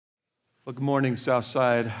Well, good morning,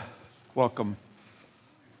 Southside. Welcome.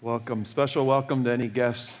 Welcome. Special welcome to any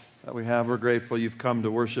guests that we have. We're grateful you've come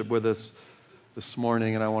to worship with us this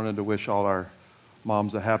morning, and I wanted to wish all our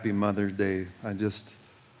moms a happy Mother's Day.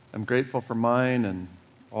 I'm grateful for mine and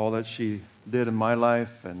all that she did in my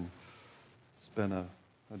life, and it's been a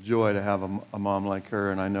joy to have a mom like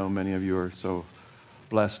her, and I know many of you are so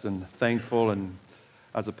blessed and thankful. And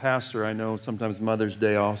as a pastor, I know sometimes Mother's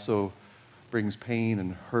Day also brings pain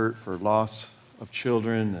and hurt for loss of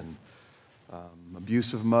children and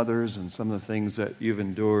abusive mothers and some of the things that you've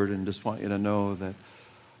endured, and just want you to know that,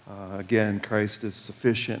 again, Christ is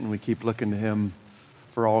sufficient, and we keep looking to Him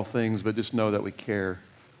for all things, but just know that we care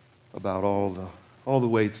about all the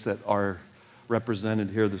weights that are represented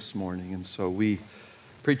here this morning. And so we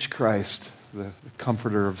preach Christ, the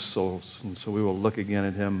comforter of souls, and so we will look again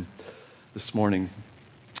at Him this morning.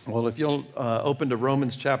 Well, if you'll open to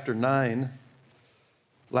Romans chapter 9.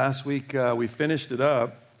 Last week we finished it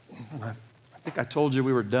up. I think I told you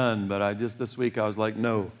we were done, but this week I was like,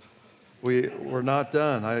 no, we're not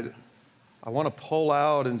done. I want to pull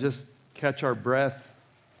out and just catch our breath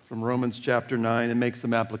from Romans chapter 9 and make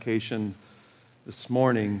some application this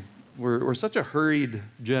morning. We're such a hurried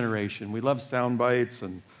generation. We love sound bites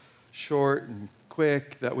and short and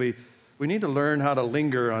quick that we need to learn how to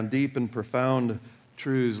linger on deep and profound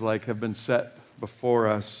truths like have been set before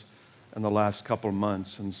us in the last couple of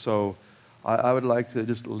months. And so I would like to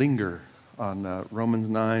just linger on Romans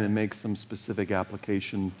 9 and make some specific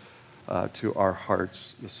application to our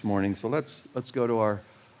hearts this morning. So let's go to our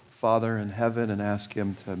Father in heaven and ask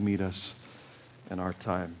Him to meet us in our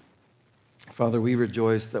time. Father, we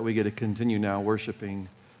rejoice that we get to continue now worshiping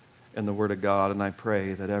in the Word of God, and I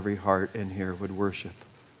pray that every heart in here would worship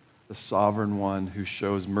the Sovereign One who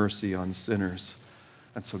shows mercy on sinners.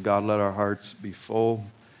 And so, God, let our hearts be full.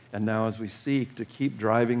 And now as we seek to keep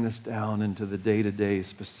driving this down into the day-to-day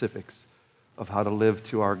specifics of how to live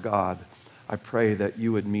to our God, I pray that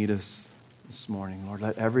you would meet us this morning. Lord,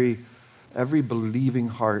 let every believing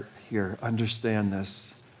heart here understand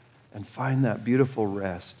this and find that beautiful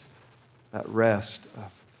rest, that rest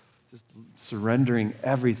of just surrendering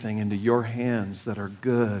everything into your hands that are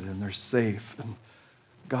good and they're safe. And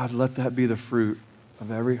God, let that be the fruit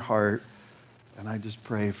of every heart. And I just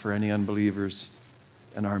pray for any unbelievers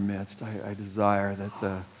in our midst. I desire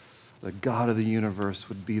that the God of the universe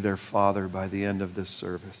would be their Father by the end of this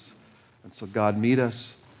service. And so, God, meet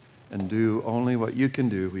us and do only what you can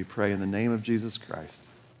do. We pray in the name of Jesus Christ.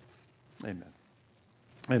 Amen.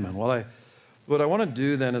 Amen. Well, what I want to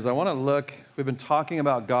do then is I want to look, we've been talking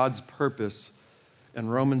about God's purpose in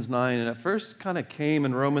Romans 9, and it first kind of came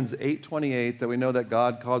in Romans 8:28 that we know that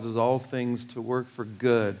God causes all things to work for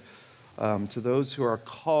good to those who are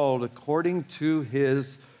called according to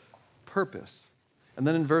His purpose. And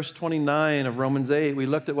then in verse 29 of Romans 8, we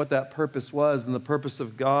looked at what that purpose was, and the purpose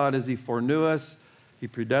of God is He foreknew us, He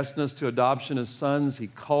predestined us to adoption as sons, He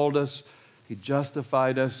called us, He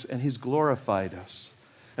justified us, and He's glorified us.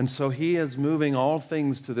 And so He is moving all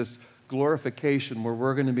things to this glorification where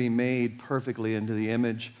we're going to be made perfectly into the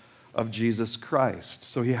image of Jesus Christ.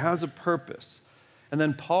 So He has a purpose. And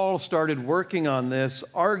then Paul started working on this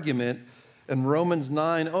argument in Romans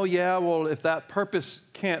 9. Oh yeah, well, if that purpose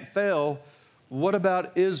can't fail, what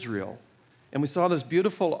about Israel? And we saw this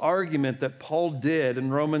beautiful argument that Paul did in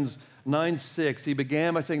Romans 9:6. He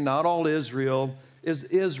began by saying, not all Israel is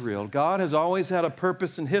Israel. God has always had a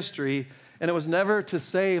purpose in history, and it was never to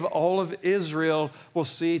save all of Israel. We'll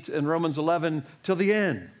see in Romans 11 till the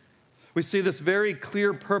end. We see this very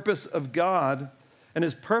clear purpose of God. And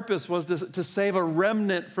His purpose was to save a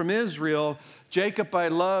remnant from Israel. Jacob I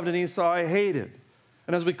loved and Esau I hated.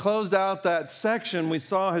 And as we closed out that section, we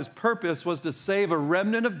saw His purpose was to save a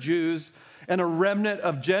remnant of Jews and a remnant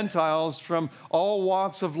of Gentiles from all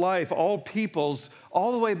walks of life, all peoples.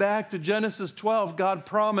 All the way back to Genesis 12, God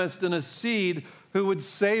promised in a seed who would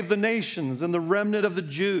save the nations and the remnant of the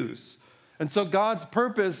Jews. And so God's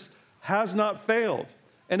purpose has not failed,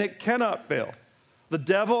 and it cannot fail. The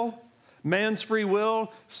devil, man's free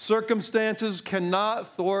will, circumstances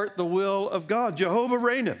cannot thwart the will of God. Jehovah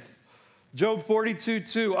reigneth. Job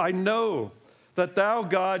 42:2, I know that thou,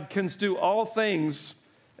 God, canst do all things,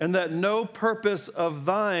 and that no purpose of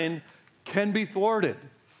thine can be thwarted.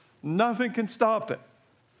 Nothing can stop it.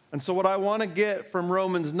 And so what I want to get from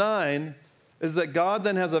Romans 9 is that God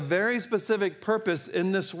then has a very specific purpose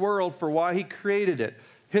in this world for why He created it.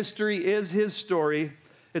 History is His story.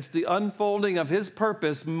 It's the unfolding of His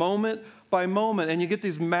purpose moment by moment. And you get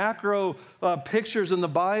these macro pictures in the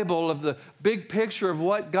Bible of the big picture of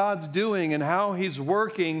what God's doing and how He's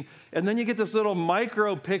working. And then you get this little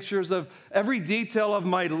micro pictures of every detail of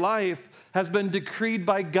my life has been decreed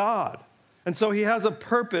by God. And so he has a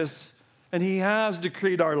purpose, and he has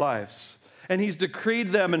decreed our lives. And he's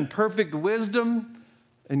decreed them in perfect wisdom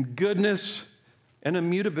and goodness and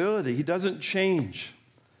immutability. He doesn't change.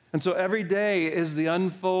 And so every day is the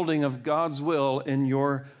unfolding of God's will in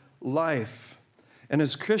your life. And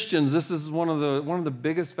as Christians, this is one of the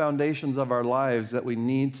biggest foundations of our lives that we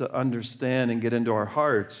need to understand and get into our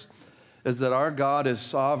hearts, is that our God is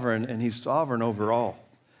sovereign, and he's sovereign over all.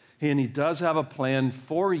 And he does have a plan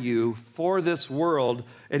for you, for this world,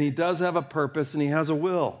 and he does have a purpose, and he has a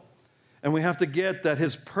will. And we have to get that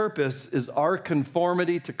his purpose is our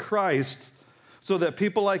conformity to Christ, so that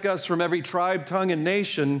people like us from every tribe, tongue, and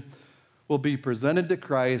nation will be presented to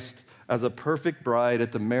Christ as a perfect bride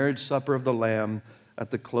at the marriage supper of the Lamb at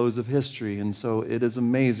the close of history. And so it is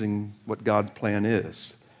amazing what God's plan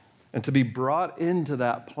is. And to be brought into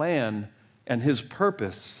that plan and his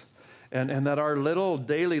purpose, and that our little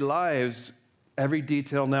daily lives, every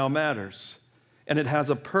detail now matters. And it has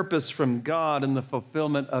a purpose from God in the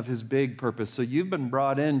fulfillment of his big purpose. So you've been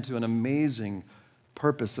brought into an amazing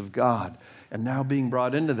purpose of God. And now being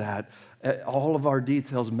brought into that, all of our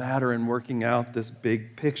details matter in working out this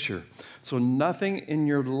big picture. So nothing in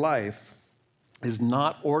your life is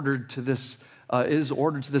not ordered to this, is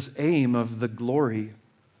ordered to this aim of the glory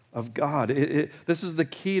of God. This is the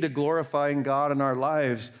key to glorifying God in our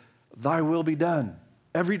lives. Thy will be done.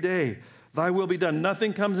 Every day, thy will be done.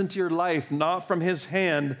 Nothing comes into your life not from his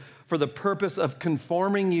hand for the purpose of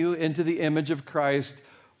conforming you into the image of Christ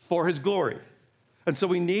for his glory. And so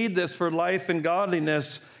we need this for life and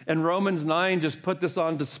godliness. And Romans 9 just put this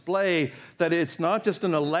on display, that it's not just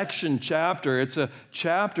an election chapter. It's a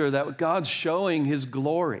chapter that God's showing his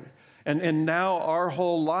glory. And now our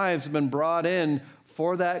whole lives have been brought in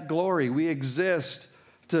for that glory. We exist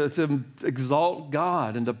to exalt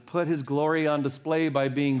God and to put his glory on display by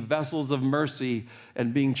being vessels of mercy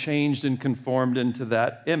and being changed and conformed into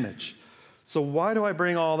that image. So why do I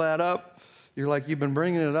bring all that up? You're like, you've been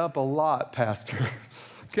bringing it up a lot, Pastor.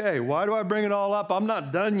 Okay, why do I bring it all up? I'm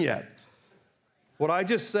not done yet. What I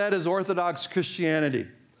just said is Orthodox Christianity.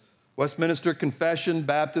 Westminster Confession,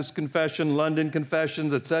 Baptist Confession, London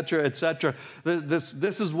Confessions, etc., etc.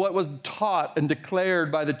 This is what was taught and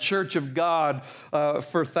declared by the Church of God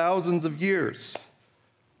for thousands of years.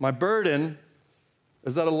 My burden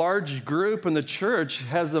is that a large group in the church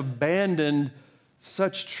has abandoned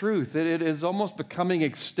such truth. It is almost becoming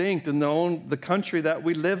extinct in the country that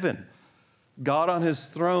we live in. God on his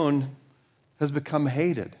throne has become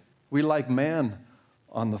hated. We like man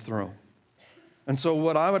on the throne. And so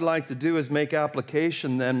what I would like to do is make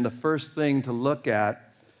application then. The first thing to look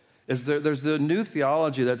at is there's a new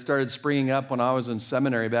theology that started springing up when I was in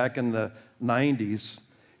seminary back in the 90s.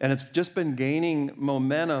 And it's just been gaining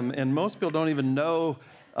momentum. And most people don't even know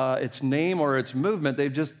its name or its movement.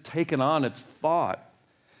 They've just taken on its thought.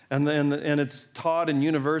 And it's taught in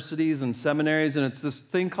universities and seminaries. And it's this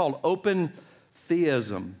thing called open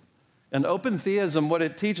theism. And open theism, what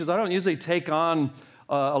it teaches, I don't usually take on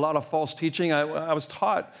a lot of false teaching. I was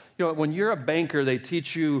taught, when you're a banker, they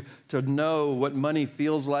teach you to know what money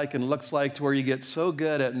feels like and looks like, to where you get so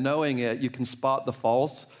good at knowing it, you can spot the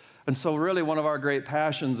false. And so really one of our great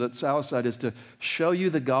passions at Southside is to show you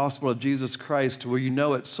the gospel of Jesus Christ, to where you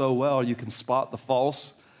know it so well, you can spot the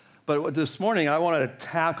false. But this morning, I wanted to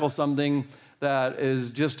tackle something that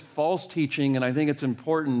is just false teaching, and I think it's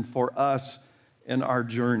important for us in our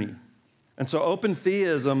journey. And so open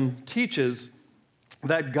theism teaches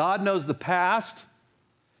that God knows the past,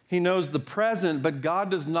 he knows the present, but God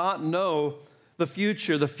does not know the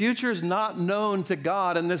future. The future is not known to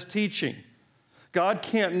God in this teaching. God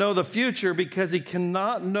can't know the future because he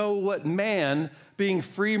cannot know what man, being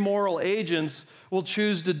free moral agents, will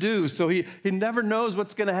choose to do. So he never knows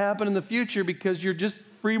what's going to happen in the future because you're just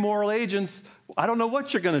free moral agents. I don't know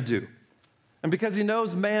what you're going to do. And because he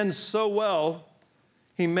knows man so well,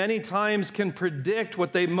 he many times can predict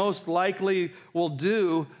what they most likely will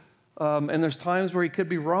do, and there's times where he could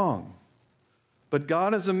be wrong. But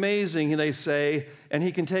God is amazing, they say, and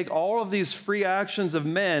he can take all of these free actions of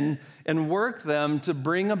men and work them to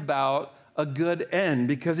bring about a good end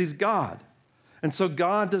because he's God. And so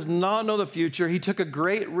God does not know the future. He took a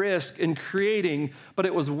great risk in creating, but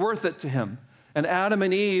it was worth it to him. And Adam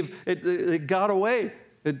and Eve, it got away.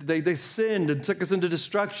 They sinned and took us into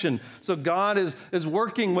destruction. So God is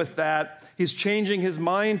working with that. He's changing his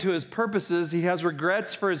mind to his purposes. He has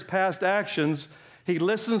regrets for his past actions. He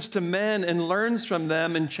listens to men and learns from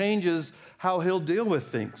them and changes how he'll deal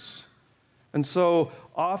with things. And so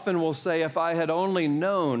often we'll say, if I had only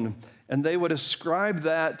known, and they would ascribe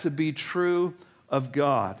that to be true of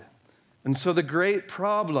God. And so the great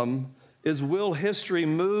problem is, will history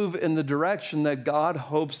move in the direction that God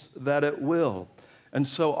hopes that it will? And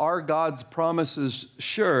so are God's promises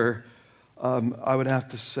sure? I would have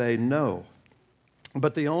to say no.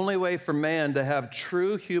 But the only way for man to have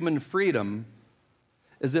true human freedom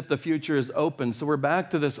is if the future is open. So we're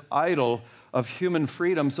back to this idol of human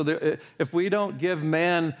freedom. So if we don't give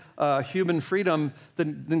man human freedom,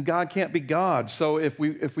 then God can't be God. So if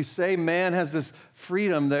we say man has this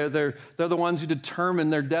freedom, they're the ones who determine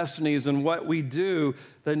their destinies and what we do,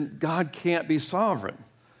 then God can't be sovereign.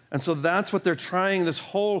 And so that's what they're trying. This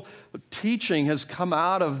whole teaching has come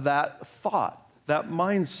out of that thought, that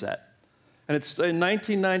mindset. And it's in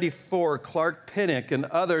 1994, Clark Pinnock and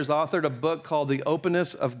others authored a book called The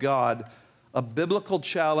Openness of God, a biblical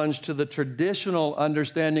challenge to the traditional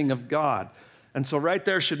understanding of God. And so right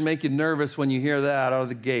there should make you nervous when you hear that out of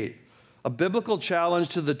the gate. A biblical challenge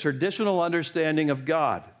to the traditional understanding of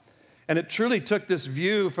God. And it truly took this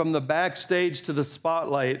view from the backstage to the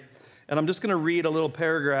spotlight. And I'm just going to read a little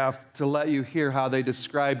paragraph to let you hear how they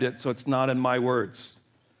described it so it's not in my words.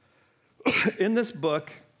 In this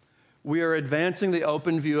book, we are advancing the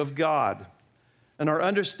open view of God. And our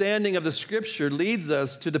understanding of the Scripture leads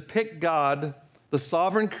us to depict God, the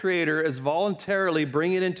sovereign creator, as voluntarily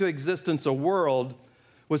bringing into existence a world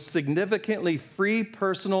with significantly free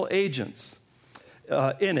personal agents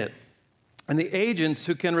in it. And the agents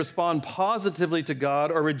who can respond positively to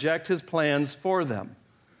God or reject his plans for them.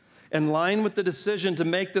 In line with the decision to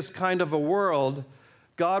make this kind of a world,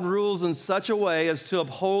 God rules in such a way as to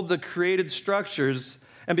uphold the created structures,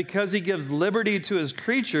 and because he gives liberty to his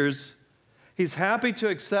creatures, he's happy to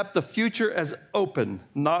accept the future as open,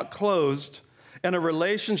 not closed, and a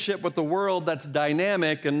relationship with the world that's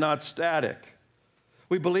dynamic and not static.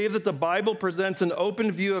 We believe that the Bible presents an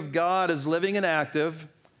open view of God as living and active,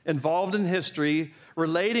 involved in history,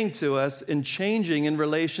 relating to us, and changing in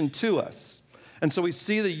relation to us. And so we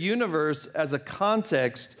see the universe as a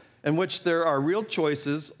context in which there are real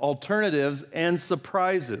choices, alternatives, and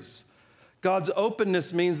surprises. God's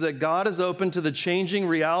openness means that God is open to the changing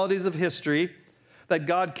realities of history, that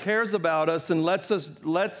God cares about us and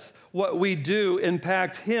lets what we do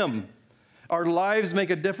impact him. Our lives make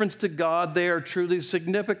a difference to God. They are truly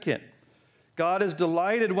significant. God is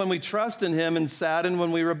delighted when we trust in him and saddened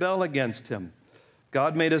when we rebel against him.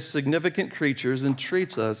 God made us significant creatures and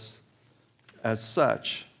treats us as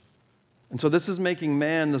such. And so this is making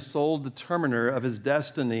man the sole determiner of his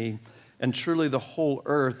destiny and truly the whole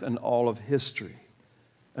earth and all of history.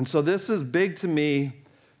 And so this is big to me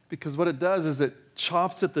because what it does is it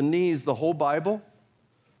chops at the knees the whole Bible,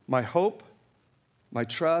 my hope, my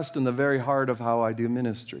trust, and the very heart of how I do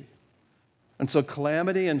ministry. And so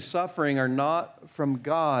calamity and suffering are not from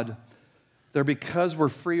God. They're because we're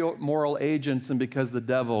free moral agents and because the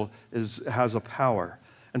devil has a power.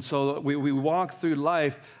 And so we walk through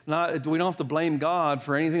life, we don't have to blame God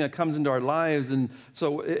for anything that comes into our lives. And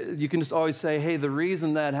so you can just always say, hey, the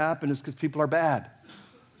reason that happened is because people are bad.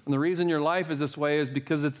 And the reason your life is this way is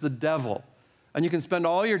because it's the devil. And you can spend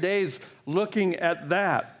all your days looking at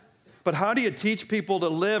that. But how do you teach people to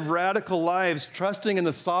live radical lives trusting in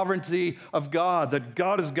the sovereignty of God, that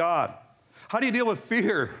God is God? How do you deal with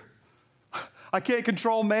fear? I can't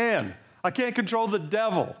control man. I can't control the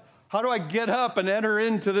devil. How do I get up and enter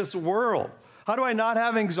into this world? How do I not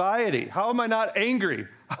have anxiety? How am I not angry?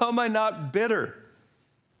 How am I not bitter?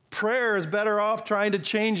 Prayer is better off trying to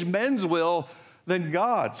change men's will than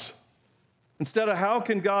God's. Instead of how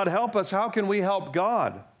can God help us, how can we help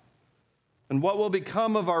God? And what will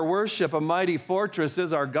become of our worship, a mighty fortress,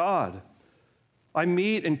 is our God. I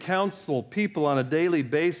meet and counsel people on a daily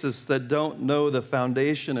basis that don't know the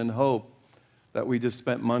foundation and hope that we just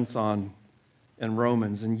spent months on in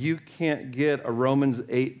Romans. And you can't get a Romans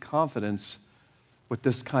 8 confidence with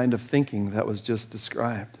this kind of thinking that was just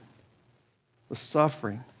described. The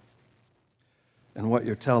suffering and what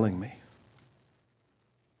you're telling me.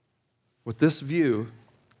 With this view,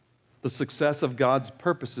 the success of God's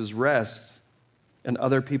purposes rests in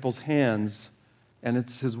other people's hands, and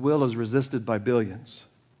his will is resisted by billions.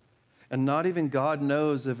 And not even God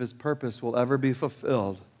knows if his purpose will ever be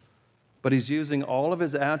fulfilled. But he's using all of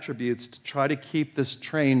his attributes to try to keep this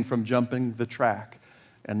train from jumping the track.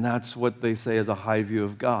 And that's what they say is a high view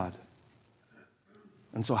of God.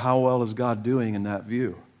 And so how well is God doing in that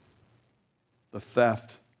view? The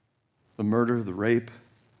theft, the murder, the rape,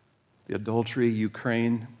 the adultery,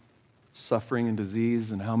 Ukraine, suffering and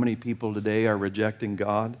disease, and how many people today are rejecting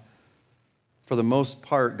God? For the most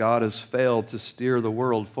part, God has failed to steer the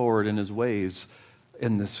world forward in his ways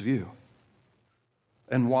in this view.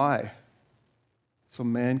 And why? So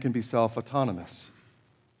man can be self-autonomous.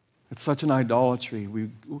 It's such an idolatry.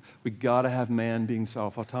 We got to have man being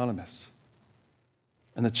self-autonomous.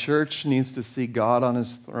 And the church needs to see God on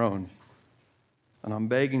his throne. And I'm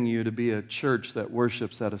begging you to be a church that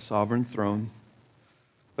worships at a sovereign throne,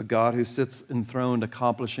 a God who sits enthroned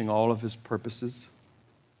accomplishing all of his purposes.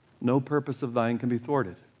 No purpose of thine can be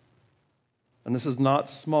thwarted. And this is not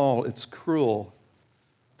small, it's cruel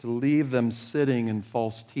to leave them sitting in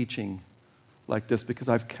false teaching like this, because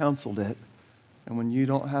I've counseled it. And when you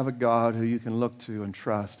don't have a God who you can look to and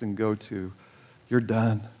trust and go to, you're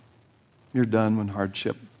done. You're done when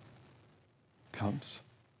hardship comes.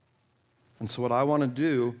 And so what I want to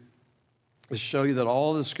do is show you that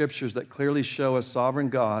all the scriptures that clearly show a sovereign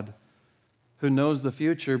God who knows the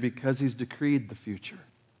future because he's decreed the future.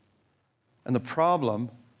 And the problem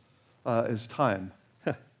is time.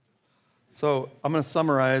 So I'm going to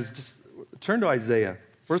summarize. Just turn to Isaiah.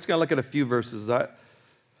 We're just going to look at a few verses. I'm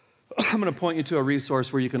going to point you to a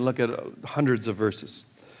resource where you can look at hundreds of verses.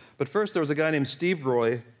 But first, there was a guy named Steve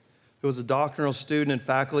Roy, who was a doctoral student and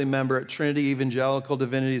faculty member at Trinity Evangelical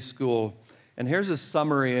Divinity School. And here's his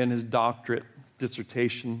summary in his doctorate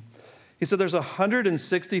dissertation. He said there's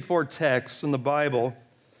 164 texts in the Bible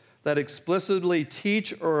that explicitly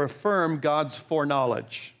teach or affirm God's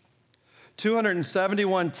foreknowledge.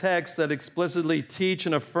 271 texts that explicitly teach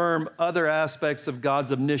and affirm other aspects of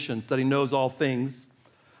God's omniscience, that he knows all things.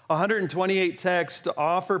 128 texts to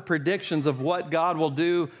offer predictions of what God will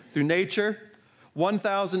do through nature.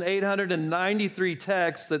 1,893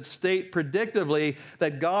 texts that state predictively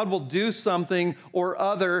that God will do something or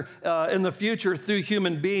other in the future through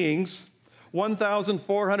human beings.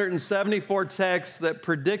 1,474 texts that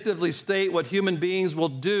predictively state what human beings will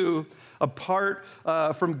do apart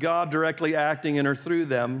from God directly acting in or through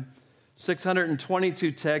them.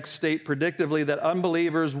 622 texts state predictively that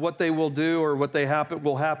unbelievers, what they will do or what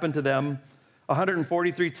will happen to them.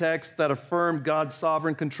 143 texts that affirm God's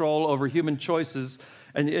sovereign control over human choices,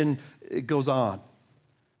 and it goes on.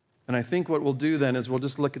 And I think what we'll do then is we'll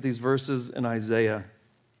just look at these verses in Isaiah.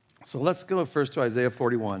 So let's go first to Isaiah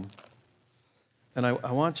 41. And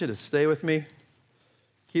I want you to stay with me,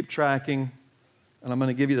 keep tracking, and I'm going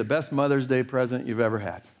to give you the best Mother's Day present you've ever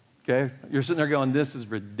had, okay? You're sitting there going, this is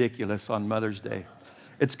ridiculous on Mother's Day.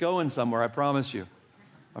 It's going somewhere, I promise you.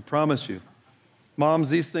 I promise you. Moms,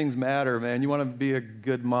 these things matter, man. You want to be a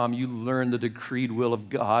good mom, you learn the decreed will of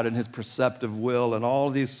God and his preceptive will and all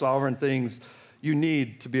these sovereign things you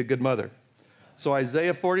need to be a good mother. So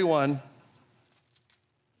Isaiah 41,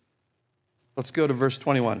 let's go to verse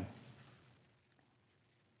 21.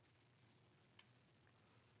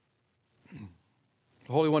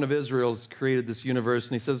 The Holy One of Israel has created this universe,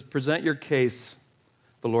 and he says, present your case,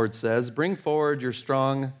 the Lord says. Bring forward your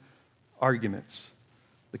strong arguments,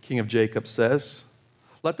 the King of Jacob says.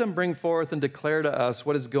 Let them bring forth and declare to us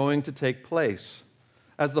what is going to take place,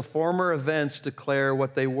 as the former events declare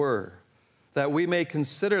what they were, that we may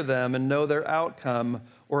consider them and know their outcome,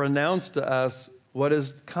 or announce to us what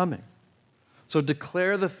is coming. So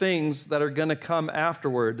declare the things that are going to come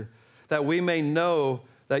afterward, that we may know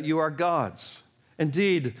that you are God's.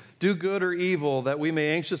 Indeed, do good or evil, that we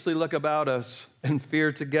may anxiously look about us and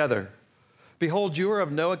fear together. Behold, you are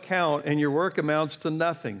of no account, and your work amounts to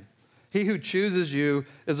nothing. He who chooses you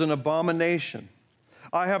is an abomination.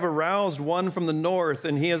 I have aroused one from the north,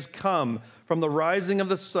 and he has come. From the rising of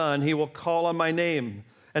the sun, he will call on my name,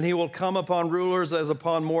 and he will come upon rulers as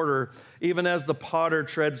upon mortar, even as the potter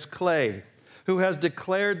treads clay. Who has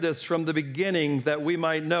declared this from the beginning, that we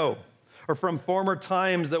might know, or from former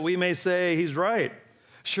times, that we may say, he's right.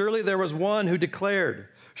 Surely there was one who declared.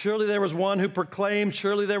 Surely there was one who proclaimed.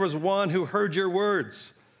 Surely there was one who heard your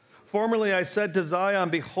words. Formerly I said to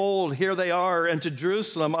Zion, behold, here they are, and to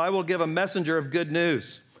Jerusalem I will give a messenger of good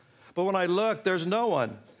news. But when I look, there's no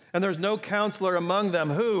one, and there's no counselor among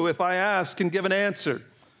them who, if I ask, can give an answer.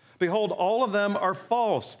 Behold, all of them are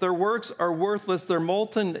false. Their works are worthless. Their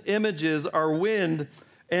molten images are wind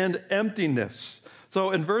and emptiness.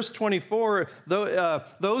 So in verse 24,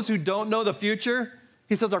 those who don't know the future,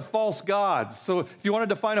 he says, are false gods. So if you want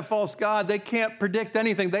to define a false god, they can't predict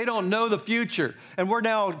anything. They don't know the future. And we're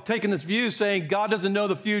now taking this view saying God doesn't know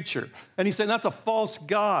the future. And he's saying that's a false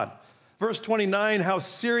god. Verse 29, how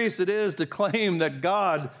serious it is to claim that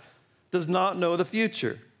God does not know the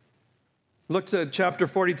future. Look to chapter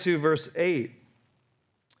 42, verse 8.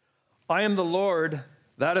 I am the Lord,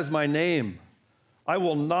 that is my name. I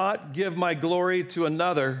will not give my glory to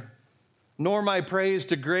another, nor my praise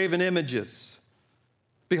to graven images.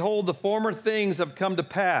 Behold, the former things have come to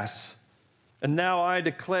pass, and now I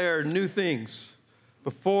declare new things.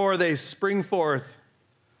 Before they spring forth,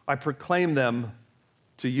 I proclaim them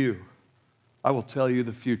to you. I will tell you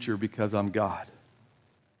the future because I'm God.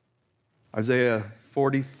 Isaiah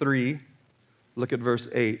 43, look at verse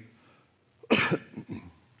 8.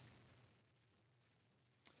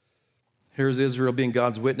 Here's Israel being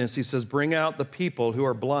God's witness. He says, bring out the people who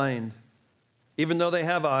are blind, even though they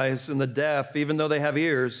have eyes, and the deaf, even though they have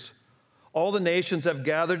ears. All the nations have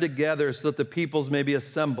gathered together so that the peoples may be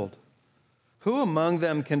assembled. Who among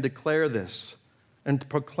them can declare this and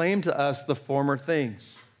proclaim to us the former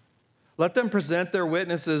things? Let them present their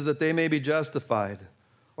witnesses that they may be justified,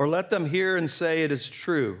 or let them hear and say it is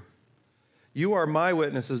true. You are my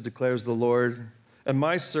witnesses, declares the Lord, and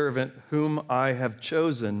my servant whom I have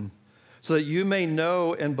chosen, so that you may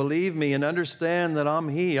know and believe me and understand that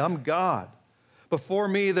I'm God. Before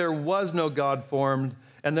me there was no God formed,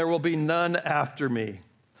 and there will be none after me.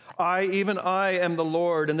 Even I am the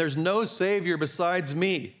Lord, and there's no Savior besides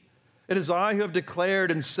me. It is I who have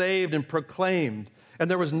declared and saved and proclaimed,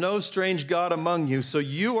 and there was no strange God among you. So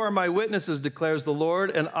you are my witnesses, declares the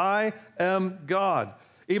Lord, and I am God.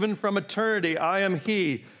 Even from eternity I am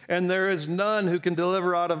He, and there is none who can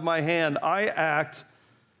deliver out of my hand. I act,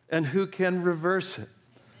 and who can reverse it?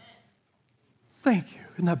 Thank you.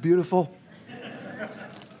 Isn't that beautiful?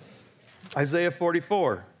 Isaiah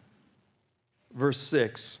 44, verse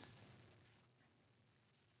 6.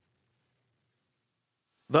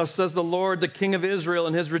 Thus says the Lord, the King of Israel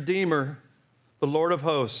and his Redeemer, the Lord of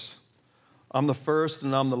hosts. I'm the first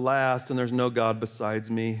and I'm the last, and there's no God besides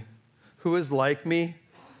me. Who is like me?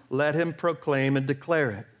 Let him proclaim and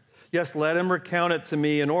declare it. Yes, let him recount it to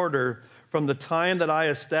me in order from the time that I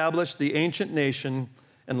established the ancient nation,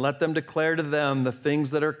 and let them declare to them the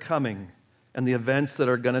things that are coming and the events that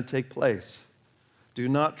are going to take place. Do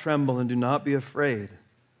not tremble and do not be afraid.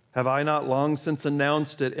 Have I not long since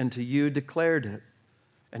announced it and to you declared it?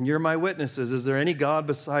 And you're my witnesses. Is there any God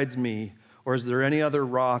besides me? Or is there any other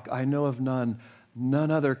rock? I know of none. None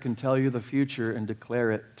other can tell you the future and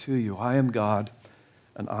declare it to you. I am God,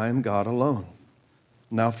 and I am God alone.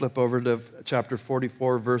 Now flip over to chapter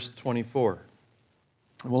 44, verse 24.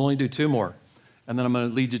 We'll only do two more, and then I'm going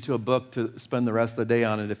to lead you to a book to spend the rest of the day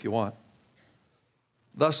on it if you want.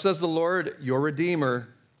 Thus says the Lord, your Redeemer,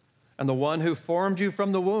 and the one who formed you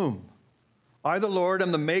from the womb. I, the Lord,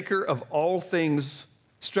 am the maker of all things,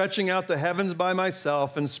 stretching out the heavens by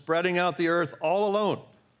myself and spreading out the earth all alone,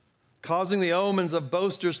 causing the omens of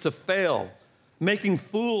boasters to fail, making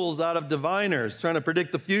fools out of diviners, trying to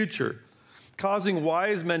predict the future, causing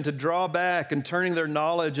wise men to draw back and turning their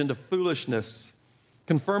knowledge into foolishness,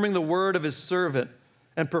 confirming the word of his servant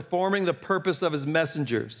and performing the purpose of his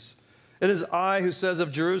messengers. It is I who says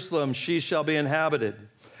of Jerusalem, she shall be inhabited,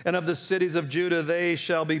 and of the cities of Judah, they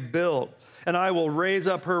shall be built, and I will raise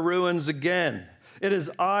up her ruins again. It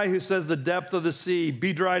is I who says the depth of the sea,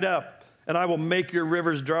 be dried up, and I will make your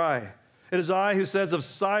rivers dry. It is I who says of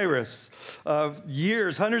Cyrus,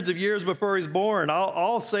 hundreds of years before he's born,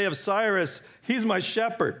 I'll say of Cyrus, he's my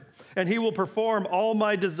shepherd, and he will perform all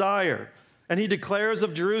my desire. And he declares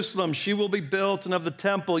of Jerusalem, she will be built, and of the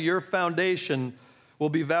temple, your foundation will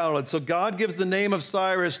be valid. So God gives the name of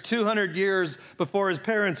Cyrus 200 years before his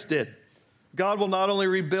parents did. God will not only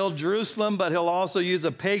rebuild Jerusalem, but he'll also use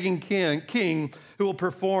a pagan king who will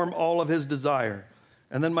perform all of his desire.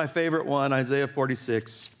 And then my favorite one, Isaiah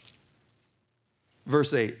 46,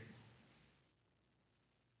 verse 8.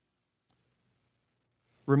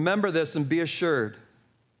 Remember this and be assured.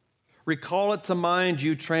 Recall it to mind,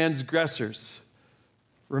 you transgressors.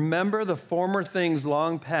 Remember the former things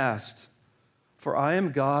long past. For I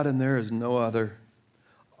am God and there is no other.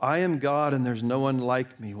 I am God and there's no one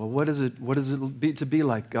like me. Well, what is it to be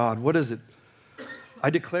like God? What is it? I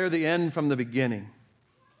declare the end from the beginning,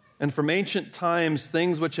 and from ancient times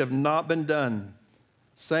things which have not been done,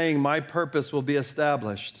 saying my purpose will be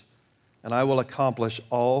established, and I will accomplish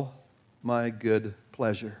all my good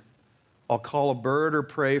pleasure. I'll call a bird or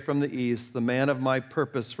prey from the east, the man of my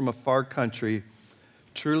purpose from a far country.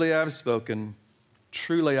 Truly I have spoken.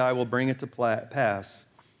 Truly I will bring it to pass.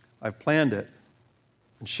 I've planned it,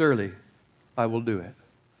 and surely I will do it.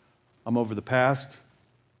 I'm over the past,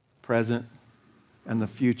 present, and the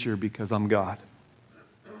future because I'm God.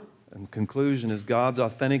 And conclusion is God's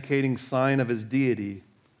authenticating sign of his deity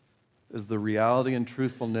is the reality and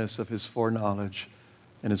truthfulness of his foreknowledge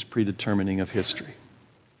and his predetermining of history.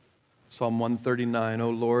 Psalm 139, O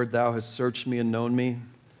Lord, thou hast searched me and known me.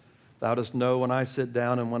 Thou dost know when I sit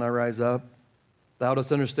down and when I rise up. Thou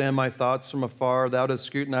dost understand my thoughts from afar. Thou dost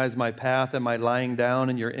scrutinize my path and my lying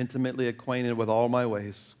down, and you're intimately acquainted with all my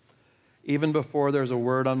ways. Even before there's a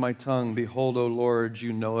word on my tongue, behold, O Lord,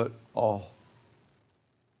 you know it all.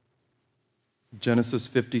 Genesis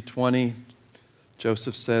 50:20,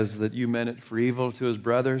 Joseph says that you meant it for evil to his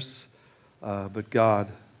brothers, but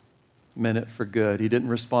God meant it for good. He didn't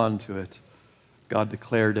respond to it. God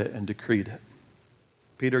declared it and decreed it.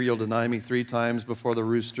 Peter, you'll deny me 3 times before the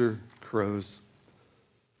rooster crows.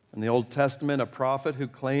 In the Old Testament, a prophet who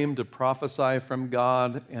claimed to prophesy from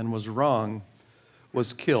God and was wrong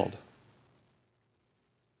was killed.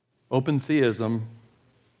 Open theism,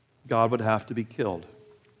 God would have to be killed.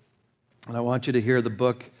 And I want you to hear the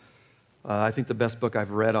book, I think the best book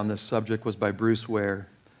I've read on this subject was by Bruce Ware,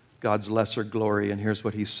 God's Lesser Glory, and here's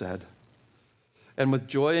what he said. And with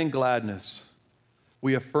joy and gladness,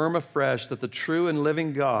 we affirm afresh that the true and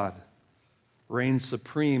living God reigns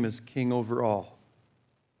supreme as King over all,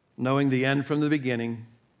 knowing the end from the beginning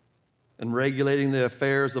and regulating the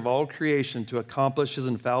affairs of all creation to accomplish his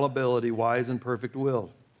infallibility, wise and perfect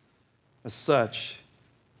will. As such,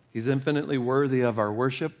 he's infinitely worthy of our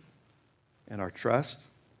worship and our trust.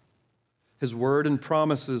 His word and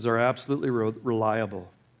promises are absolutely reliable.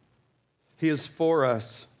 He is for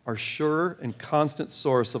us our sure and constant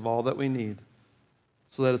source of all that we need,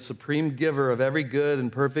 so that a supreme giver of every good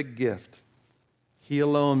and perfect gift, he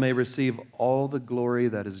alone may receive all the glory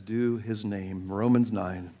that is due his name. Romans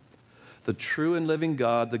 9. The true and living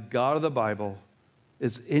God, the God of the Bible,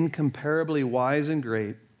 is incomparably wise and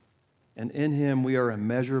great, and in him we are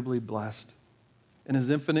immeasurably blessed. In his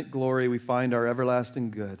infinite glory we find our everlasting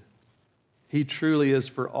good. He truly is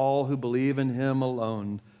for all who believe in him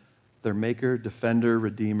alone, their maker, defender,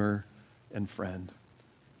 redeemer, and friend.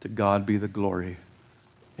 To God be the glory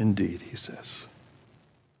indeed, he says.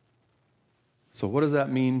 So what does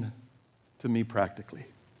that mean to me practically?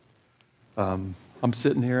 I'm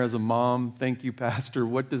sitting here as a mom. Thank you, Pastor.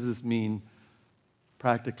 What does this mean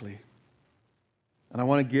practically? And I'm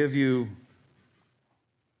going to give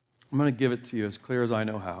it to you as clear as I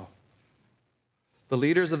know how. The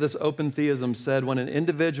leaders of this open theism said when an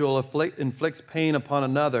individual inflicts pain upon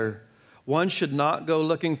another, one should not go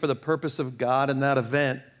looking for the purpose of God in that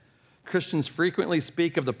event. Christians frequently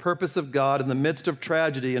speak of the purpose of God in the midst of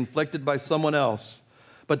tragedy inflicted by someone else.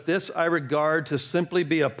 But this I regard to simply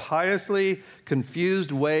be a piously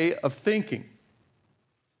confused way of thinking.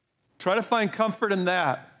 Try to find comfort in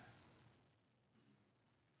that.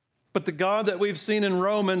 But the God that we've seen in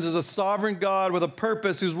Romans is a sovereign God with a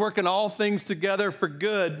purpose who's working all things together for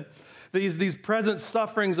good. These present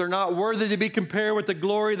sufferings are not worthy to be compared with the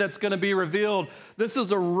glory that's going to be revealed. This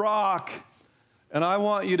is a rock, and I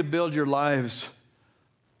want you to build your lives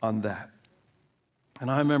on that. And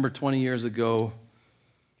I remember 20 years ago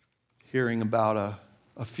hearing about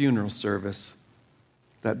a funeral service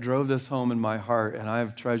that drove this home in my heart, and I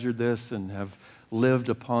have treasured this and have lived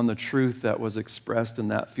upon the truth that was expressed in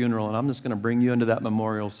that funeral. And I'm just going to bring you into that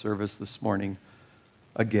memorial service this morning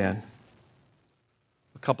again.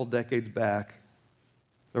 A couple decades back,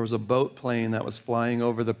 there was a boat plane that was flying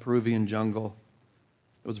over the Peruvian jungle.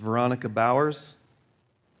 It was Veronica Bowers,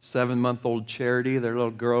 7-month-old Charity. Their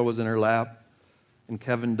little girl was in her lap, and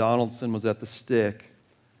Kevin Donaldson was at the stick.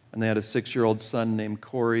 And they had a 6-year-old son named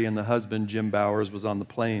Corey, and the husband, Jim Bowers, was on the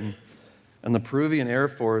plane. And the Peruvian Air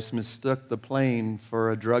Force mistook the plane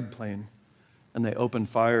for a drug plane, and they opened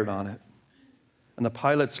fire on it. And the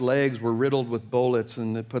pilot's legs were riddled with bullets,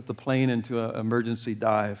 and it put the plane into an emergency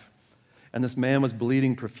dive. And this man was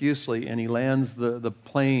bleeding profusely, and he lands the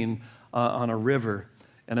plane on a river.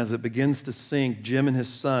 And as it begins to sink, Jim and his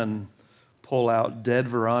son pull out dead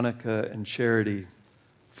Veronica and Charity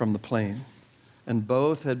from the plane. And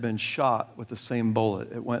both had been shot with the same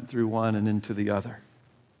bullet. It went through one and into the other.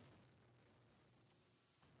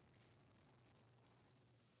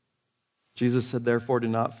 Jesus said, therefore, do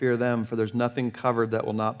not fear them, for there's nothing covered that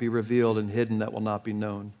will not be revealed and hidden that will not be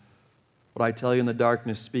known. What I tell you in the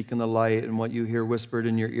darkness, speak in the light, and what you hear whispered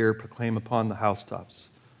in your ear, proclaim upon the housetops.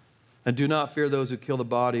 And do not fear those who kill the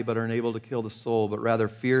body, but are unable to kill the soul, but rather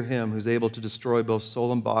fear him who's able to destroy both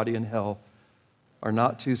soul and body in hell. Are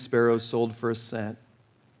not 2 sparrows sold for a cent?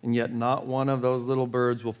 And yet not one of those little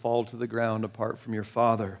birds will fall to the ground apart from your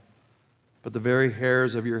Father. But the very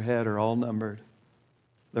hairs of your head are all numbered.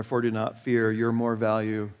 Therefore do not fear, you're more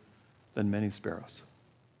value than many sparrows.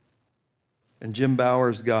 And Jim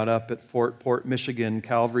Bowers got up at Fort Port, Michigan,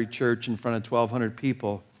 Calvary Church in front of 1,200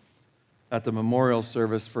 people at the memorial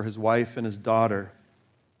service for his wife and his daughter.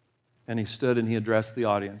 And he stood and he addressed the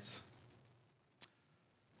audience.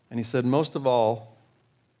 And he said, most of all,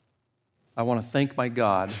 I want to thank my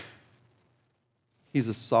God. He's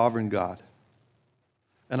a sovereign God.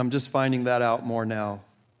 And I'm just finding that out more now.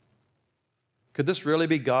 Could this really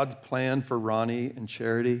be God's plan for Ronnie and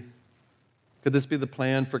Charity? Could this be the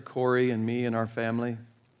plan for Corey and me and our family?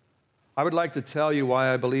 I would like to tell you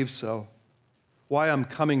why I believe so. why I'm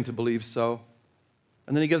coming to believe so.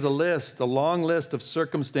 And then he gives a long list of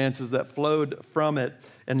circumstances that flowed from it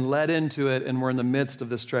and led into it and were in the midst of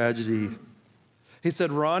this tragedy. He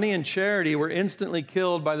said, Ronnie and Charity were instantly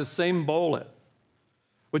killed by the same bullet.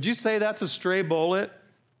 Would you say that's a stray bullet?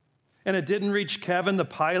 And it didn't reach Kevin, the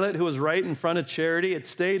pilot, who was right in front of Charity. It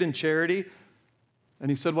stayed in Charity. And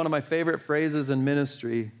he said one of my favorite phrases in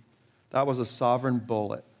ministry, that was a sovereign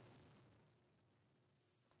bullet.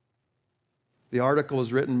 The article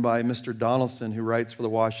was written by Mr. Donaldson, who writes for the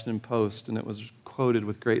Washington Post, and it was quoted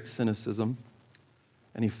with great cynicism.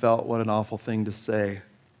 And he felt what an awful thing to say.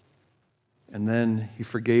 And then he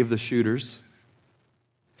forgave the shooters.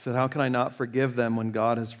 He said, how can I not forgive them when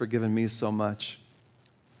God has forgiven me so much?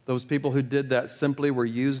 Those people who did that simply were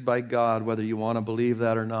used by God, whether you want to believe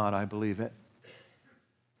that or not, I believe it.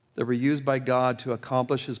 They were used by God to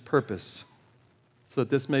accomplish his purpose, so that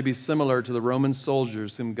this may be similar to the Roman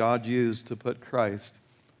soldiers whom God used to put Christ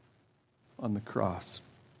on the cross.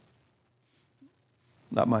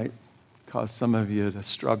 That might cause some of you to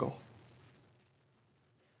struggle.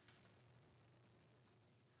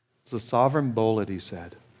 It's a sovereign bullet, he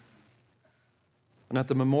said. And at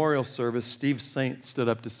the memorial service, Steve Saint stood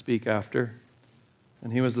up to speak after,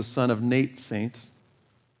 and he was the son of Nate Saint.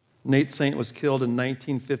 Nate Saint was killed in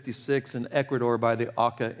 1956 in Ecuador by the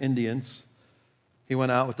Auca Indians. He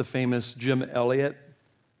went out with the famous Jim Elliot,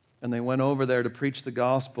 and they went over there to preach the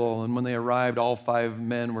gospel, and when they arrived, all 5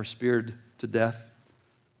 men were speared to death.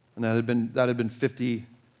 And that had been 50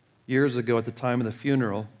 years ago at the time of the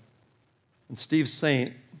funeral. And Steve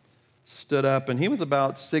Saint stood up, and he was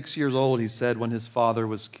about 6 years old, he said, when his father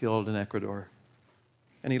was killed in Ecuador.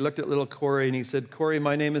 And he looked at little Corey, and he said, Corey,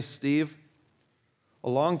 my name is Steve. A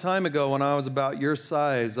long time ago, when I was about your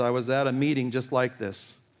size, I was at a meeting just like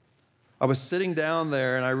this. I was sitting down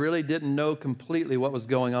there, and I really didn't know completely what was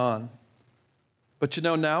going on. But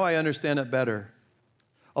now I understand it better.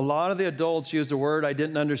 A lot of the adults used a word I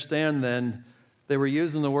didn't understand then. They were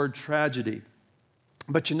using the word tragedy.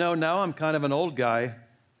 But now I'm kind of an old guy.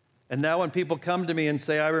 And now when people come to me and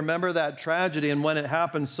say, I remember that tragedy and when it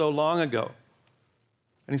happened so long ago.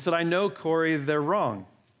 And he said, I know, Corey, they're wrong.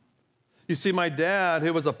 You see, my dad,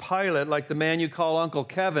 who was a pilot, like the man you call Uncle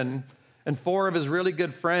Kevin, and 4 of his really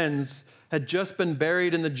good friends had just been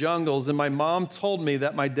buried in the jungles, and my mom told me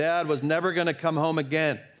that my dad was never going to come home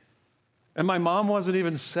again. And my mom wasn't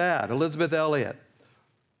even sad, Elizabeth Elliott.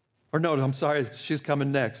 Or no, I'm sorry, she's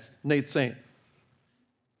coming next, Nate Saint.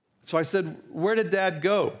 So I said, where did Dad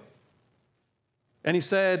go? And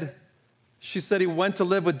she said he went to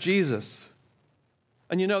live with Jesus.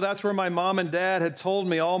 And that's where my mom and dad had told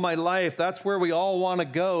me all my life, that's where we all want to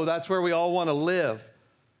go, that's where we all want to live.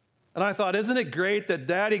 And I thought, isn't it great that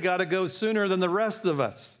Daddy got to go sooner than the rest of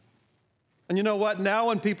us? And you know what? Now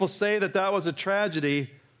when people say that was a tragedy,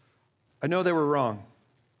 I know they were wrong.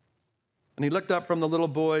 And he looked up from the little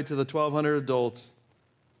boy to the 1,200 adults,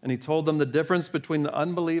 and he told them the difference between the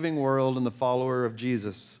unbelieving world and the follower of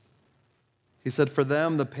Jesus. He said, for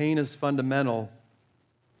them, the pain is fundamental,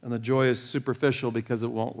 and the joy is superficial because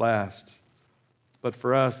it won't last. But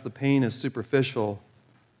for us, the pain is superficial,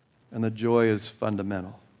 and the joy is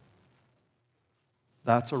fundamental.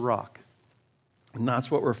 That's a rock. And that's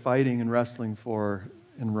what we're fighting and wrestling for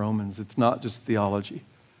in Romans. It's not just theology.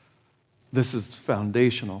 This is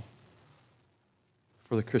foundational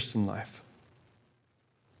for the Christian life.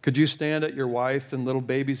 Could you stand at your wife and little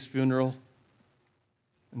baby's funeral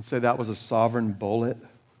and say that was a sovereign bullet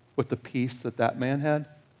with the peace that man had?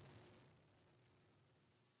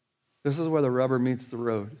 This is where the rubber meets the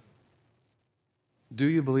road. Do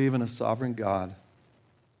you believe in a sovereign God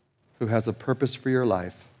who has a purpose for your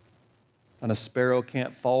life, and a sparrow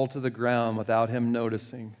can't fall to the ground without him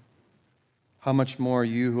noticing? How much more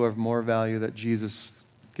you who have more value that Jesus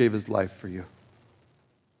gave his life for you?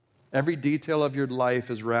 Every detail of your life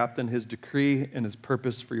is wrapped in his decree and his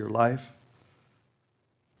purpose for your life.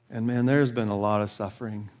 And man, there's been a lot of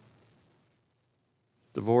suffering.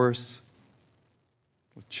 Divorce,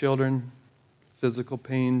 with children, physical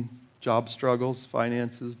pain, job struggles,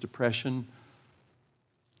 finances, depression,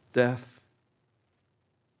 death.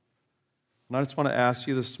 And I just want to ask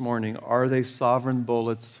you this morning, are they sovereign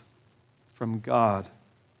bullets from God?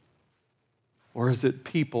 Or is it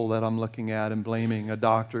people that I'm looking at and blaming? A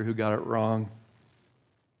doctor who got it wrong?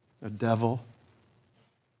 A devil?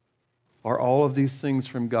 Are all of these things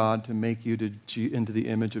from God to make you into the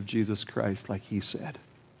image of Jesus Christ, like he said?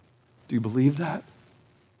 Do you believe that?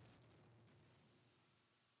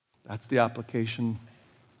 That's the application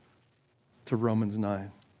to Romans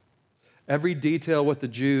 9. Every detail with the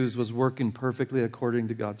Jews was working perfectly according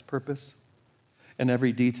to God's purpose. in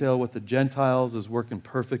every detail with the Gentiles is working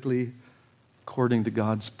perfectly according to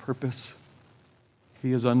God's purpose.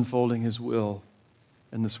 He is unfolding his will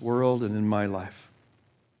in this world and in my life.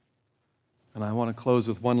 And I want to close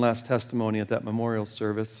with one last testimony at that memorial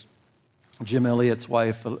service. Jim Elliot's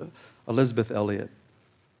wife, Elizabeth Elliot,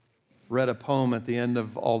 read a poem at the end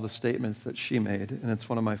of all the statements that she made, and it's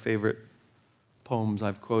one of my favorite poems.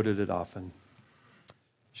 I've quoted it often.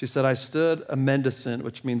 She said, "I stood a mendicant,"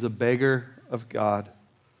 which means a beggar of God,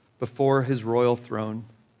 "before his royal throne,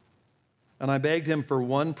 and I begged him for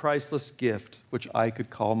one priceless gift which I could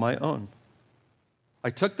call my own. I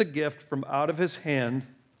took the gift from out of his hand,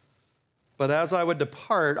 but as I would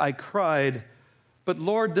depart, I cried, 'But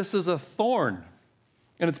Lord, this is a thorn,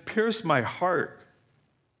 and it's pierced my heart.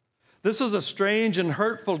 This is a strange and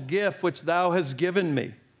hurtful gift which thou hast given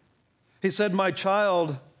me.' He said, 'My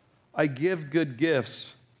child, I give good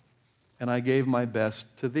gifts, and I gave my best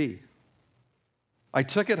to thee.' I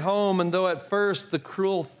took it home, and though at first the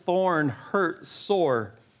cruel thorn hurt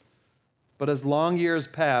sore, but as long years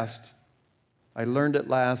passed, I learned at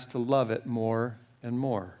last to love it more and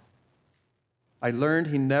more. I learned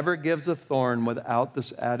he never gives a thorn without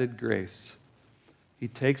this added grace. He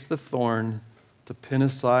takes the thorn to pin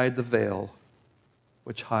aside the veil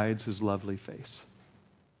which hides his lovely face."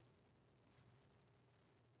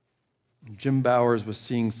 Jim Bowers was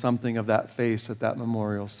seeing something of that face at that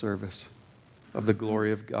memorial service, of the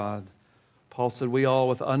glory of God. Paul said, "We all,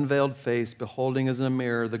 with unveiled face, beholding as in a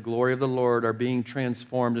mirror the glory of the Lord, are being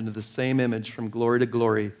transformed into the same image from glory to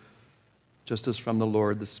glory, just as from the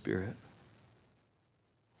Lord the Spirit."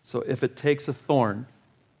 So if it takes a thorn,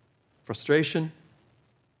 frustration,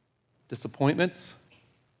 disappointments,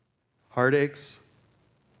 heartaches,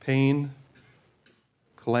 pain,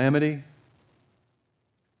 calamity,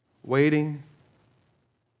 waiting,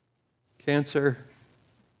 cancer,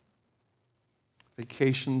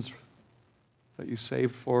 vacations that you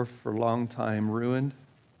saved for a long time ruined,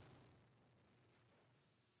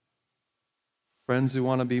 friends who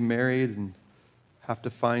want to be married and have to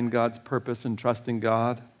find God's purpose and trust in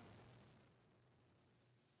God,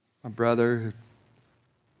 my brother who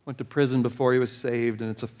went to prison before he was saved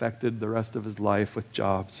and it's affected the rest of his life with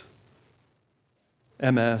jobs,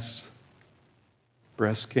 MS,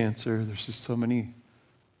 breast cancer. There's just so many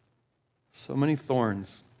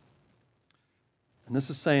thorns. And this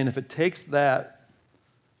is saying, if it takes that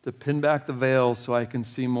to pin back the veil so I can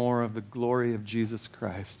see more of the glory of Jesus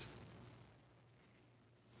Christ,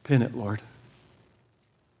 pin it, Lord.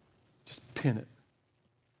 Just pin it.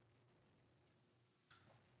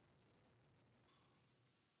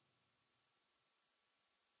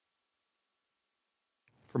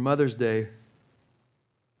 For Mother's Day, I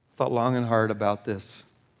thought long and hard about this.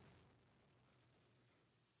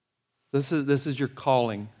 This is your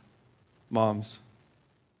calling, moms.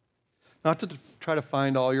 Not to try to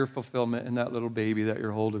find all your fulfillment in that little baby that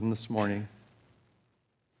you're holding this morning.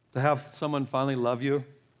 To have someone finally love you,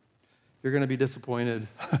 you're going to be disappointed.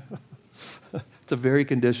 It's a very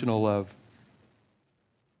conditional love.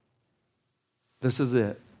 This is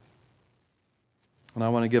it. And I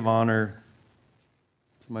want to give honor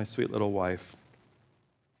to my sweet little wife.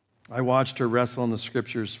 I watched her wrestle in the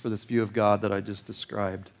scriptures for this view of God that I just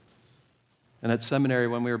described. And at seminary,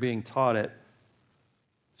 when we were being taught it,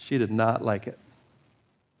 she did not like it.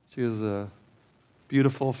 She was a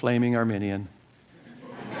beautiful, flaming Arminian.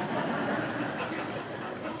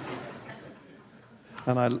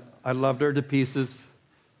 And I loved her to pieces.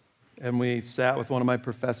 And we sat with one of my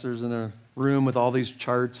professors in a room with all these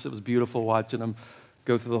charts. It was beautiful watching them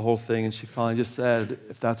go through the whole thing. And she finally just said,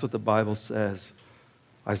 "If that's what the Bible says,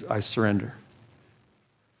 I surrender."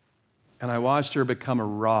 And I watched her become a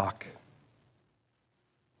rock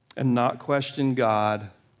and not question God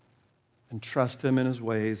and trust him in his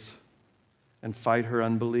ways and fight her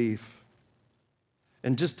unbelief.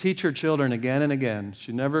 And just teach her children again and again.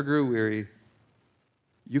 She never grew weary.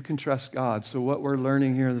 You can trust God. So what we're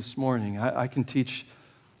learning here this morning, I can teach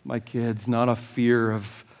my kids not a fear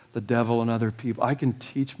of the devil and other people. I can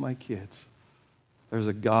teach my kids there's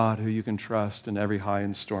a God who you can trust in every high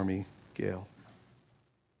and stormy gale.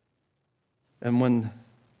 And when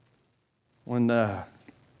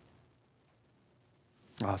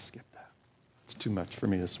I'll skip that. It's too much for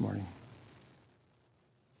me this morning.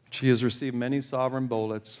 She has received many sovereign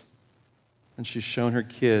bullets, and she's shown her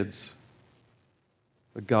kids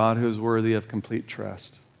a God who is worthy of complete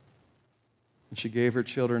trust. And she gave her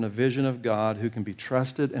children a vision of God who can be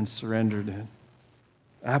trusted and surrendered in.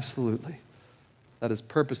 Absolutely. That his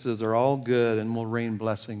purposes are all good and will rain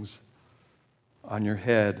blessings on your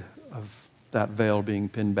head of that veil being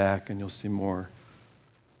pinned back, and you'll see more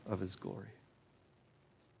of his glory.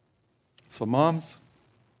 So moms,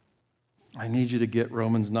 I need you to get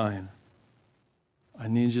Romans 9. I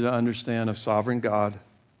need you to understand a sovereign God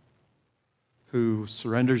who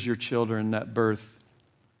surrenders your children at birth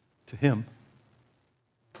to Him.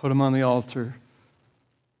 Put them on the altar.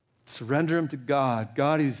 Surrender them to God.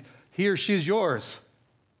 God, he or she is yours.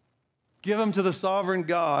 Give them to the sovereign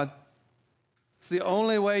God. It's the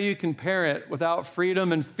only way you can parent without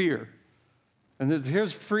freedom and fear. And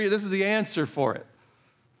here's free. This is the answer for it.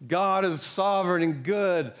 God is sovereign and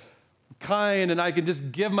good, kind, and I can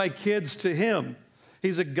just give my kids to Him.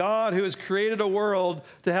 He's a God who has created a world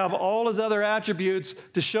to have all His other attributes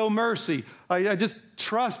to show mercy. I just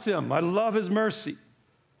trust Him. I love His mercy.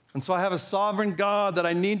 And so I have a sovereign God that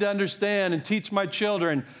I need to understand and teach my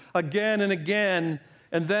children again and again.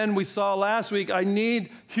 And then we saw last week, I need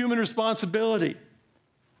human responsibility.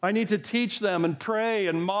 I need to teach them and pray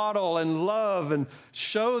and model and love and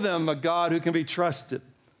show them a God who can be trusted.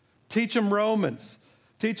 Teach them Romans.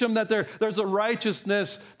 Teach them that there's a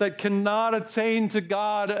righteousness that cannot attain to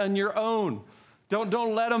God on your own.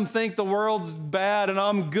 Don't let them think the world's bad and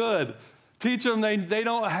I'm good. Teach them they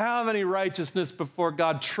don't have any righteousness before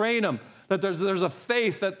God. Train them that there's a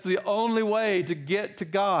faith that's the only way to get to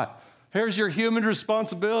God. Here's your human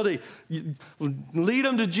responsibility. Lead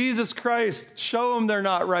them to Jesus Christ. Show them they're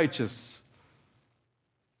not righteous.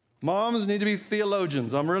 Moms need to be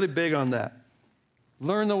theologians. I'm really big on that.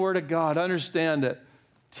 Learn the Word of God. Understand it.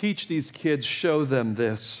 Teach these kids. Show them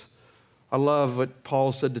this. I love what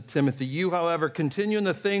Paul said to Timothy. You, however, continue in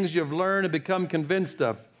the things you have learned and become convinced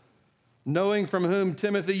of, knowing from whom,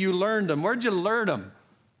 Timothy, you learned them. Where'd you learn them?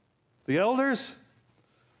 The elders?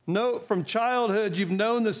 No, from childhood you've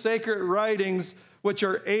known the sacred writings, which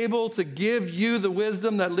are able to give you the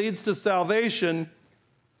wisdom that leads to salvation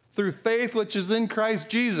through faith which is in Christ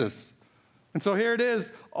Jesus. And so here it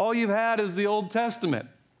is. All you've had is the Old Testament.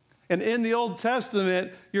 And in the Old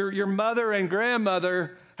Testament, your mother and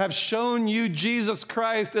grandmother have shown you Jesus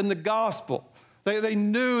Christ in the gospel. They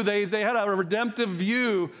knew, they had a redemptive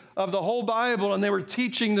view of the whole Bible, and they were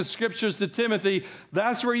teaching the scriptures to Timothy.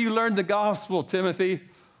 That's where you learned the gospel, Timothy.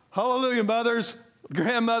 Hallelujah, mothers,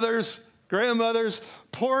 grandmothers,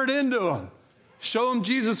 pour it into them. Show them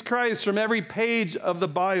Jesus Christ from every page of the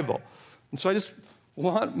Bible. And so I just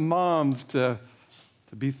want moms to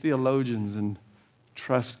be theologians and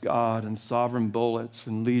trust God and sovereign bullets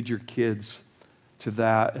and lead your kids to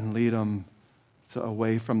that and lead them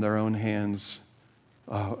away from their own hands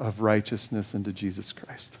of righteousness into Jesus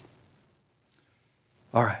Christ.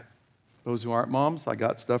 All right. Those who aren't moms, I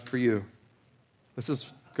got stuff for you. Let's just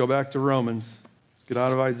go back to Romans. Get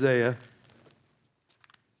out of Isaiah.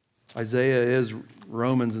 Isaiah is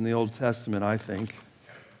Romans in the Old Testament, I think.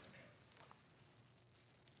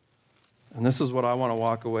 And this is what I want to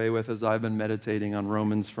walk away with as I've been meditating on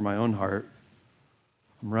Romans for my own heart.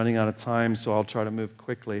 I'm running out of time, so I'll try to move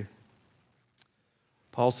quickly.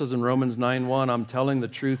 Paul says in Romans 9:1, I'm telling the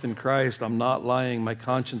truth in Christ. I'm not lying. My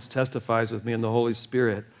conscience testifies with me in the Holy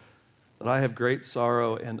Spirit that I have great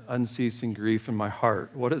sorrow and unceasing grief in my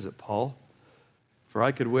heart. What is it, Paul? For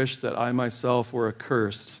I could wish that I myself were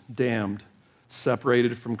accursed, damned,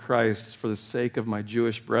 separated from Christ for the sake of my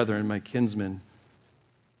Jewish brethren, my kinsmen,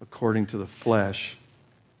 according to the flesh.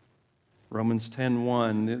 Romans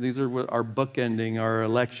 10:1. These are our bookending, our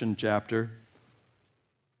election chapter.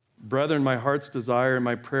 Brethren, my heart's desire and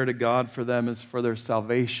my prayer to God for them is for their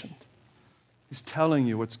salvation. He's telling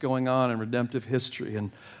you what's going on in redemptive history,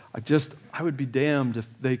 and I would be damned if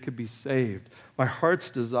they could be saved. My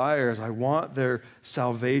heart's desire is I want their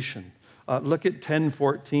salvation. Look at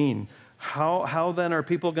 10:14. How then are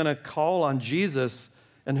people going to call on Jesus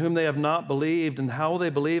in whom they have not believed? And how will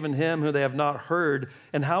they believe in him who they have not heard?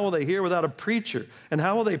 And how will they hear without a preacher? And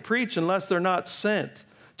how will they preach unless they're not sent?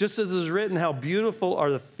 Just as is written, how beautiful are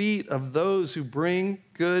the feet of those who bring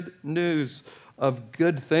good news of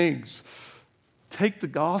good things. Take the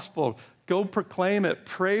gospel. Go proclaim it.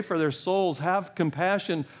 Pray for their souls. Have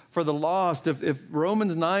compassion for the lost. If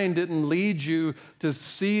Romans 9 didn't lead you to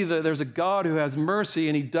see that there's a God who has mercy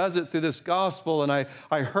and he does it through this gospel, and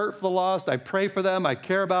I hurt the lost, I pray for them, I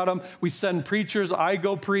care about them, we send preachers, I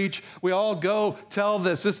go preach, we all go tell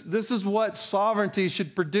this. This is what sovereignty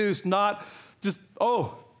should produce, not just,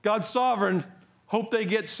 oh, God's sovereign, hope they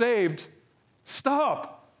get saved.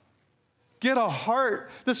 Stop. Get a heart.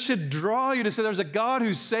 This should draw you to say there's a God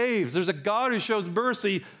who saves. There's a God who shows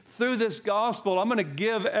mercy through this gospel. I'm going to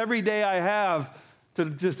give every day I have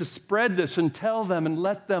to spread this and tell them and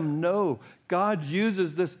let them know God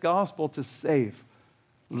uses this gospel to save.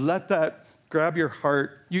 Let that grab your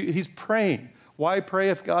heart. He's praying. Why pray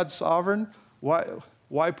if God's sovereign?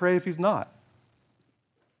 Why pray if he's not?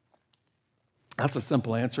 That's a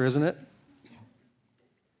simple answer, isn't it?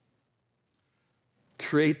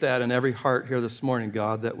 Create that in every heart here this morning,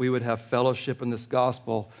 God, that we would have fellowship in this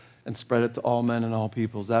gospel and spread it to all men and all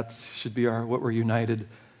peoples. That should be what we're united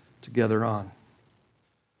together on.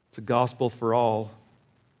 It's a gospel for all.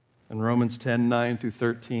 In Romans 10, 9 through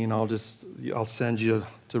 13, I'll send you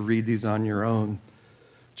to read these on your own.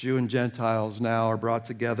 Jew and Gentiles now are brought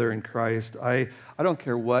together in Christ. I don't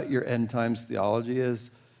care what your end times theology is.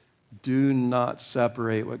 Do not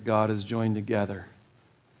separate what God has joined together.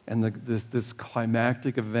 And this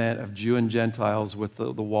climactic event of Jew and Gentiles with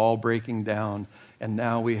the wall breaking down, and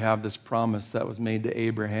now we have this promise that was made to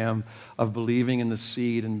Abraham of believing in the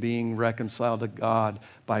seed and being reconciled to God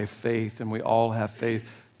by faith, and we all have faith.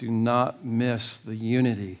 Do not miss the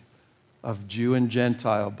unity of Jew and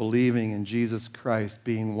Gentile believing in Jesus Christ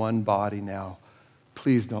being one body now.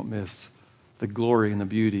 Please don't miss the glory and the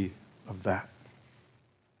beauty of that.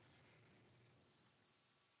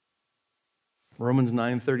 Romans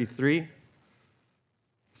 9:33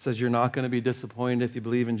 says you're not going to be disappointed if you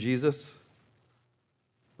believe in Jesus.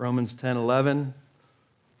 Romans 10:11,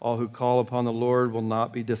 all who call upon the Lord will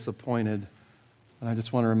not be disappointed. And I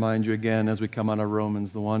just want to remind you again as we come out of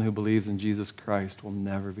Romans, the one who believes in Jesus Christ will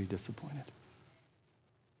never be disappointed.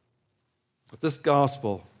 But this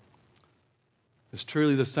gospel is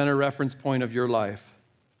truly the center reference point of your life.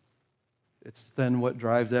 It's then what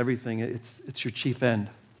drives everything. It's your chief end.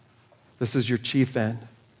 This is your chief end.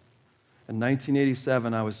 In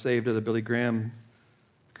 1987, I was saved at a Billy Graham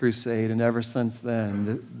crusade, and ever since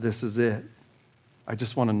then, this is it. I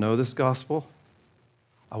just want to know this gospel.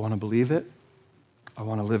 I want to believe it. I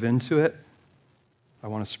want to live into it. I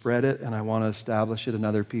want to spread it, and I want to establish it in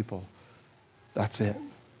other people. That's it.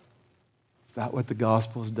 Is that what the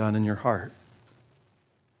gospel has done in your heart?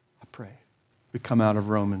 I pray. We come out of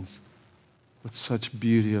Romans with such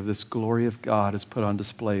beauty of this glory of God is put on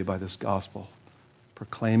display by this gospel.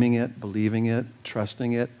 Proclaiming it, believing it,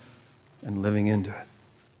 trusting it, and living into it.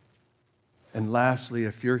 And lastly,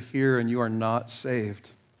 if you're here and you are not saved,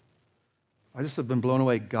 I just have been blown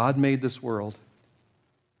away. God made this world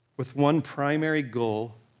with one primary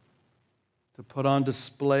goal: to put on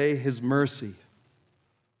display His mercy.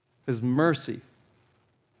 His mercy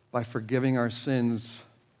by forgiving our sins.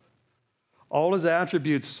 All His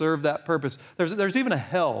attributes serve that purpose. There's even a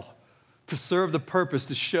hell to serve the purpose,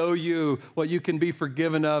 to show you what you can be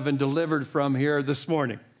forgiven of and delivered from here this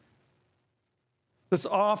morning. This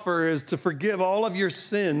offer is to forgive all of your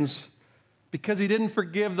sins because He didn't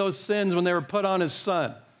forgive those sins when they were put on His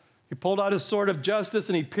Son. He pulled out His sword of justice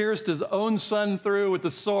and He pierced His own Son through with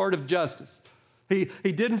the sword of justice. He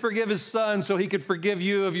didn't forgive His Son so He could forgive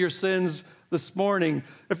you of your sins this morning.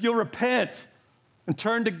 If you'll repent and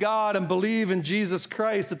turn to God and believe in Jesus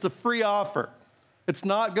Christ, it's a free offer. It's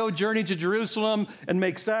not go journey to Jerusalem and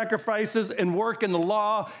make sacrifices and work in the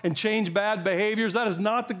law and change bad behaviors. That is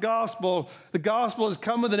not the gospel. The gospel has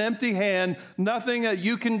come with an empty hand, nothing that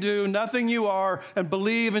you can do, nothing you are, and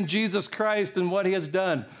believe in Jesus Christ and what He has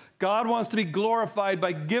done. God wants to be glorified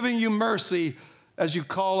by giving you mercy as you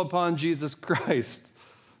call upon Jesus Christ.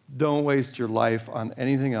 Don't waste your life on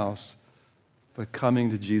anything else but coming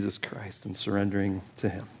to Jesus Christ and surrendering to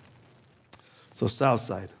Him. So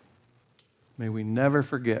Southside, may we never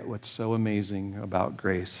forget what's so amazing about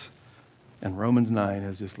grace. And Romans 9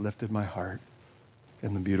 has just lifted my heart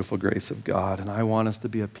in the beautiful grace of God. And I want us to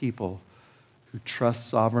be a people who trust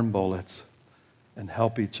sovereign bullets and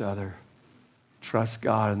help each other trust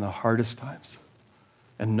God in the hardest times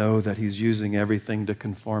and know that He's using everything to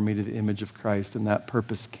conform me to the image of Christ, and that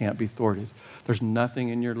purpose can't be thwarted. There's nothing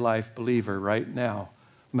in your life, believer, right now,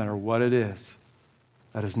 no matter what it is,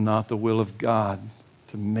 that is not the will of God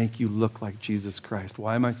to make you look like Jesus Christ.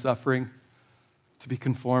 Why am I suffering? To be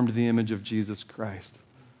conformed to the image of Jesus Christ.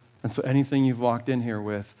 And so anything you've walked in here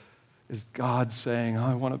with is God saying,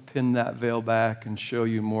 I want to pin that veil back and show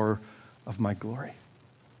you more of my glory,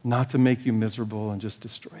 not to make you miserable and just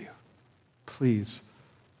destroy you. Please,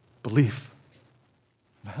 believe.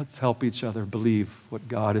 Let's help each other believe what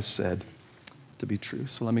God has said to be true.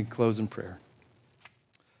 So let me close in prayer.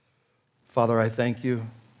 Father, I thank you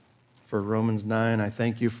for Romans 9. I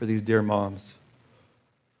thank you for these dear moms.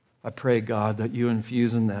 I pray, God, that you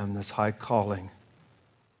infuse in them this high calling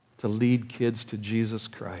to lead kids to Jesus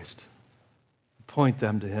Christ, point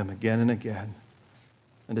them to Him again and again,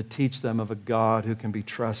 and to teach them of a God who can be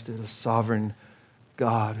trusted, a sovereign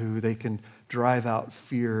God who they can drive out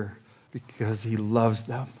fear because He loves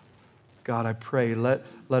them. God, I pray, let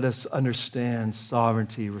us understand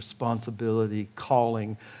sovereignty, responsibility,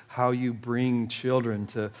 calling, how you bring children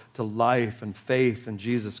to life and faith in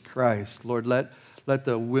Jesus Christ. Lord, let Let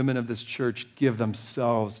the women of this church give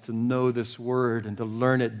themselves to know this word and to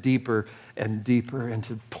learn it deeper and deeper and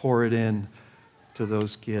to pour it in to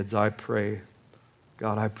those kids. I pray,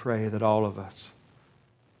 God, I pray that all of us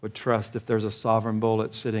would trust if there's a sovereign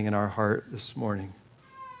bullet sitting in our heart this morning,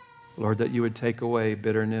 Lord, that you would take away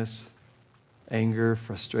bitterness, anger,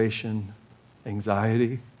 frustration,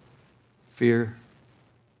 anxiety, fear,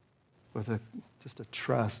 with just a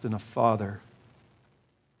trust in a Father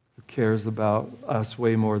who cares about us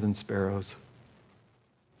way more than sparrows,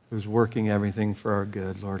 who's working everything for our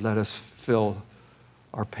good. Lord, let us fill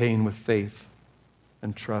our pain with faith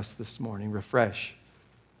and trust this morning. Refresh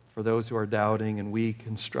for those who are doubting and weak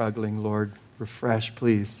and struggling, Lord. Refresh,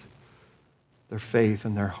 please, their faith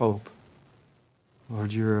and their hope.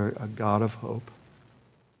 Lord, you're a God of hope.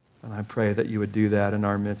 And I pray that you would do that in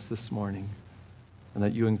our midst this morning, and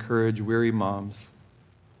that you encourage weary moms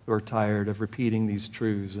who are tired of repeating these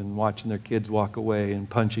truths and watching their kids walk away and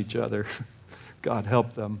punch each other. God,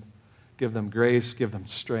 help them. Give them grace, give them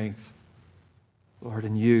strength, Lord,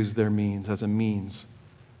 and use their means as a means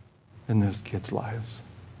in those kids' lives.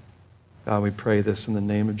 God, we pray this in the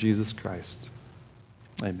name of Jesus Christ.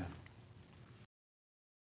 Amen.